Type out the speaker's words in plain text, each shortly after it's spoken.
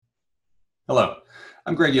Hello,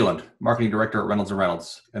 I'm Greg Euland, Marketing Director at Reynolds &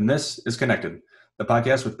 Reynolds, and this is Connected, the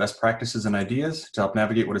podcast with best practices and ideas to help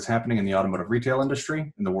navigate what is happening in the automotive retail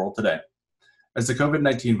industry in the world today. As the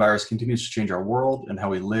COVID-19 virus continues to change our world and how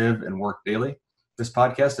we live and work daily, this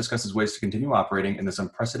podcast discusses ways to continue operating in this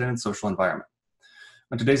unprecedented social environment.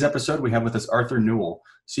 On today's episode, we have with us Arthur Newell,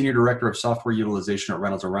 Senior Director of Software Utilization at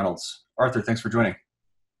Reynolds & Reynolds. Arthur, thanks for joining.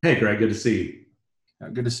 Hey, Greg, good to see you.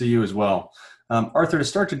 Good to see you as well. Arthur, to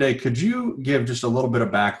start today, could you give just a little bit of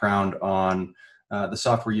background on the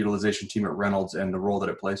software utilization team at Reynolds and the role that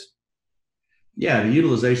it plays? Yeah, the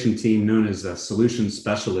utilization team, known as Solution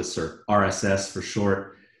Specialists, or RSS for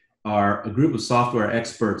short, are a group of software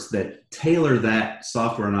experts that tailor that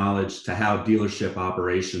software knowledge to how dealership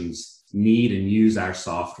operations need and use our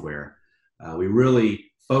software. We really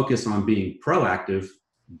focus on being proactive,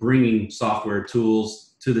 bringing software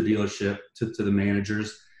tools to the dealership, to the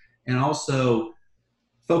managers, and also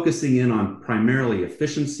focusing in on primarily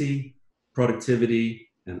efficiency, productivity,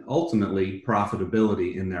 and ultimately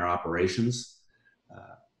profitability in their operations.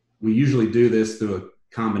 We usually do this through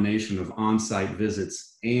a combination of on-site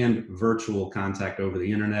visits and virtual contact over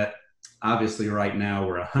the internet. Obviously, right now,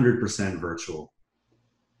 we're 100% virtual.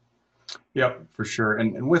 Yep, for sure.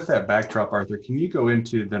 And with that backdrop, Arthur, can you go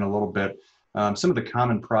into then a little bit some of the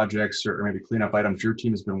common projects or maybe cleanup items your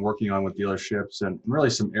team has been working on with dealerships and really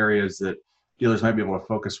some areas that dealers might be able to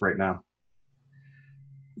focus right now?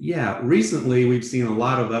 Yeah, recently we've seen a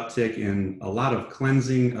lot of uptick in a lot of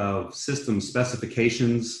cleansing of system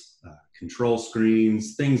specifications, control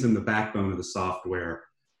screens, things in the backbone of the software.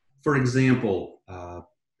 For example,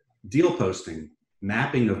 deal posting,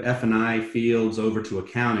 mapping of F&I fields over to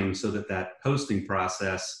accounting so that that posting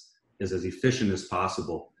process is as efficient as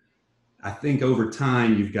possible. I think over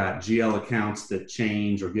time you've got GL accounts that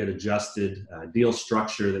change or get adjusted, deal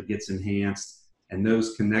structure that gets enhanced, and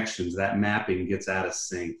those connections, that mapping gets out of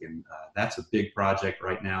sync. And that's a big project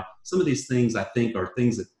right now. Some of these things I think are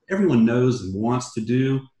things that everyone knows and wants to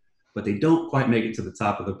do, but they don't quite make it to the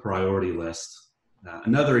top of the priority list.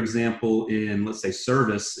 Another example in, let's say,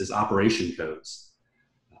 service is operation codes.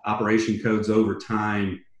 Operation codes over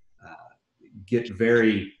time get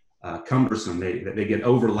very cumbersome. They get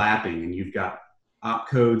overlapping, and you've got op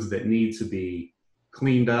codes that need to be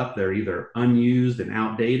cleaned up. They're either unused and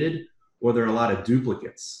outdated, or there are a lot of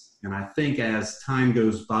duplicates. And I think as time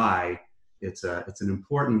goes by, it's an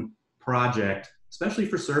important project, especially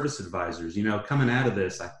for service advisors. You know, coming out of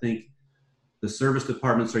this, I think the service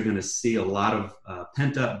departments are going to see a lot of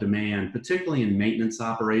pent-up demand, particularly in maintenance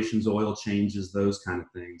operations, oil changes, those kind of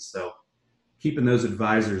things. So keeping those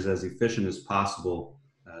advisors as efficient as possible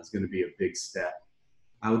is going to be a big step.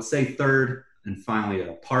 I would say third and finally,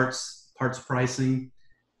 parts pricing.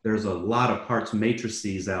 There's a lot of parts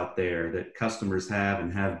matrices out there that customers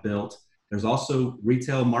have built. There's also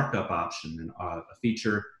retail markup option, a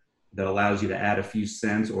feature that allows you to add a few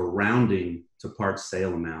cents or rounding to parts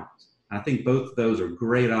sale amount. I think both of those are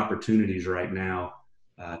great opportunities right now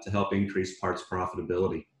to help increase parts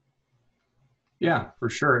profitability. Yeah, for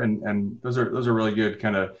sure. And those are really good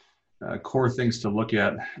kind of core things to look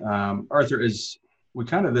at. Arthur, as we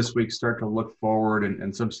kind of this week start to look forward,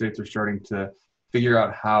 and some states are starting to figure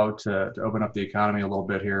out how to open up the economy a little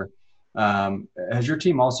bit here. Has your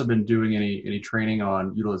team also been doing any training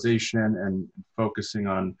on utilization and focusing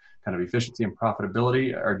on kind of efficiency and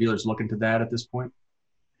profitability? Are dealers looking to that at this point?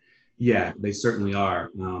 Yeah, they certainly are.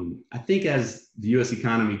 I think as the U.S.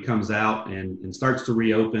 economy comes out and starts to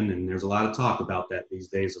reopen, and there's a lot of talk about that these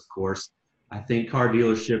days, of course, I think car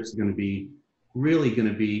dealerships are going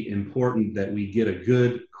to be important that we get a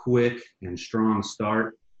good, quick, and strong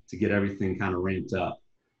start to get everything kind of ramped up.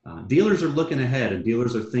 Dealers are looking ahead, and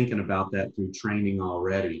dealers are thinking about that through training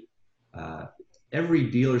already.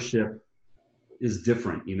 Every dealership is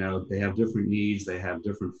different. You know, they have different needs, they have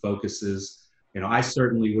different focuses. You know, I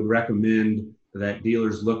certainly would recommend that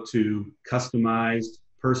dealers look to customized,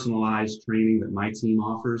 personalized training that my team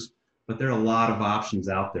offers, but there are a lot of options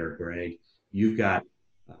out there, Greg. You've got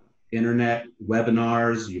internet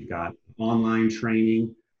webinars, you've got online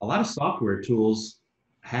training. A lot of software tools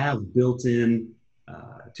have built-in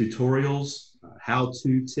tutorials,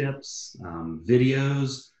 how-to tips,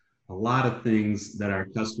 videos, a lot of things that our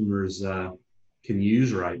customers can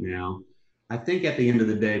use right now. I think at the end of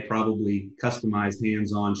the day, probably customized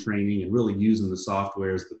hands-on training and really using the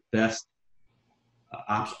software is the best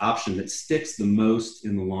option that sticks the most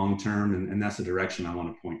in the long term, and that's the direction I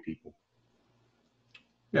want to point people.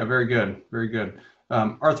 Yeah, very good, very good.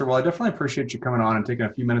 Arthur, well, I definitely appreciate you coming on and taking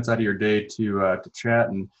a few minutes out of your day to chat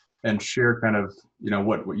and share kind of, you know,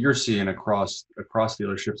 what you're seeing across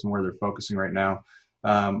dealerships and where they're focusing right now.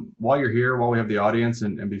 While you're here, while we have the audience,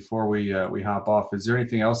 and before we hop off, is there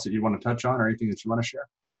anything else that you want to touch on, or anything that you want to share?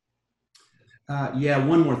 Yeah,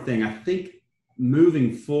 one more thing. I think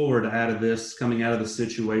moving forward coming out of the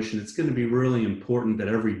situation, it's going to be really important that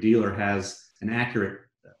every dealer has an accurate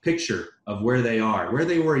picture of where they are, where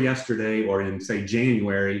they were yesterday or in, say,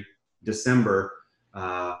 January, December,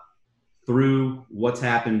 through what's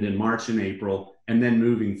happened in March and April, and then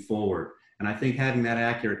moving forward. And I think having that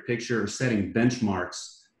accurate picture or setting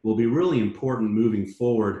benchmarks will be really important moving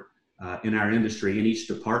forward in our industry, in each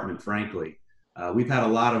department, frankly. We've had a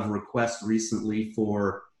lot of requests recently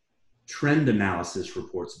for trend analysis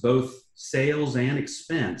reports, both sales and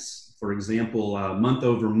expense. For example, month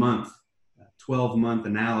over month, 12-month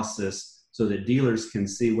analysis, so that dealers can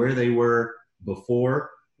see where they were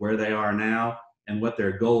before, where they are now, and what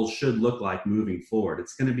their goals should look like moving forward.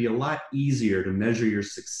 It's going to be a lot easier to measure your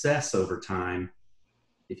success over time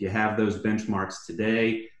if you have those benchmarks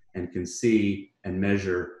today and can see and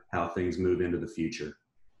measure how things move into the future.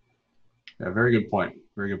 Yeah, very good point.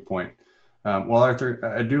 Very good point. Well,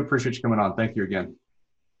 Arthur, I do appreciate you coming on. Thank you again.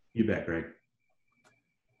 You bet, Greg.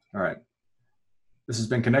 All right. This has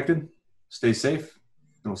been Connected. Stay safe,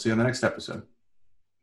 and we'll see you on the next episode.